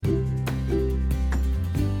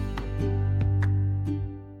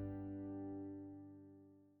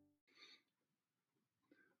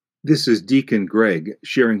This is Deacon Greg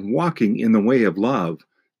sharing Walking in the Way of Love,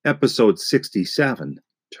 episode 67,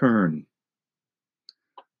 Turn.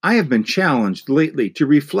 I have been challenged lately to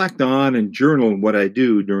reflect on and journal what I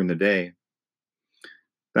do during the day.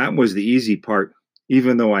 That was the easy part,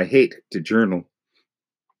 even though I hate to journal.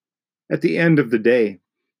 At the end of the day,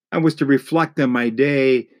 I was to reflect on my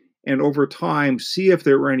day and over time see if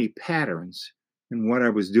there were any patterns in what I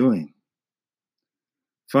was doing.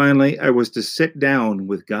 Finally, I was to sit down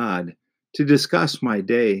with God to discuss my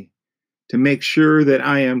day, to make sure that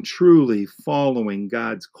I am truly following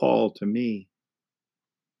God's call to me.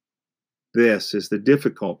 This is the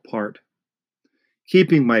difficult part,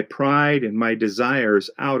 keeping my pride and my desires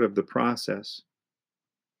out of the process.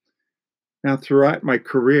 Now, throughout my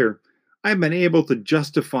career, I've been able to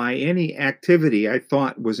justify any activity I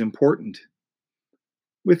thought was important.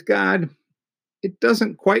 With God, it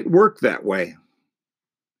doesn't quite work that way.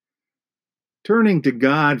 Turning to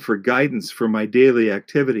God for guidance for my daily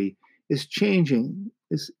activity is challenging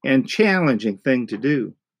thing to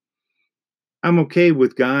do. I'm okay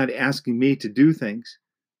with God asking me to do things,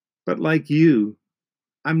 but like you,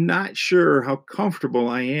 I'm not sure how comfortable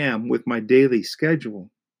I am with my daily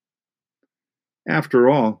schedule.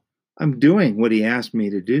 After all, I'm doing what He asked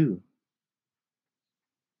me to do.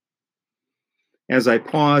 As I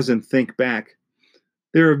pause and think back,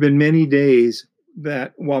 there have been many days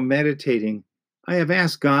that, while meditating, I have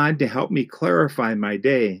asked God to help me clarify my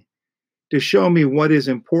day, to show me what is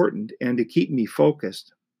important, and to keep me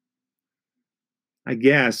focused. I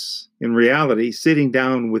guess, in reality, sitting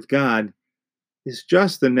down with God is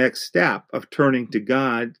just the next step of turning to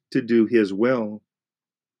God to do His will.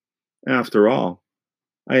 After all,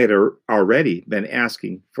 I had already been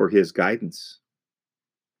asking for His guidance.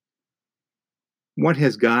 What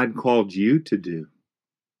has God called you to do?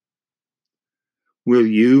 Will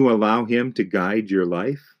you allow Him to guide your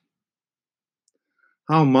life?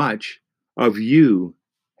 How much of you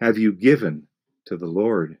have you given to the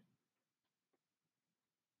Lord?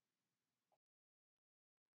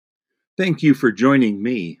 Thank you for joining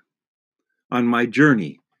me on my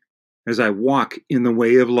journey as I walk in the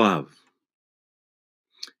way of love.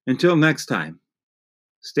 Until next time,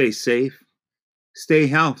 stay safe, stay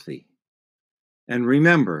healthy, and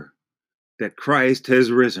remember that Christ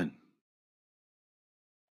has risen.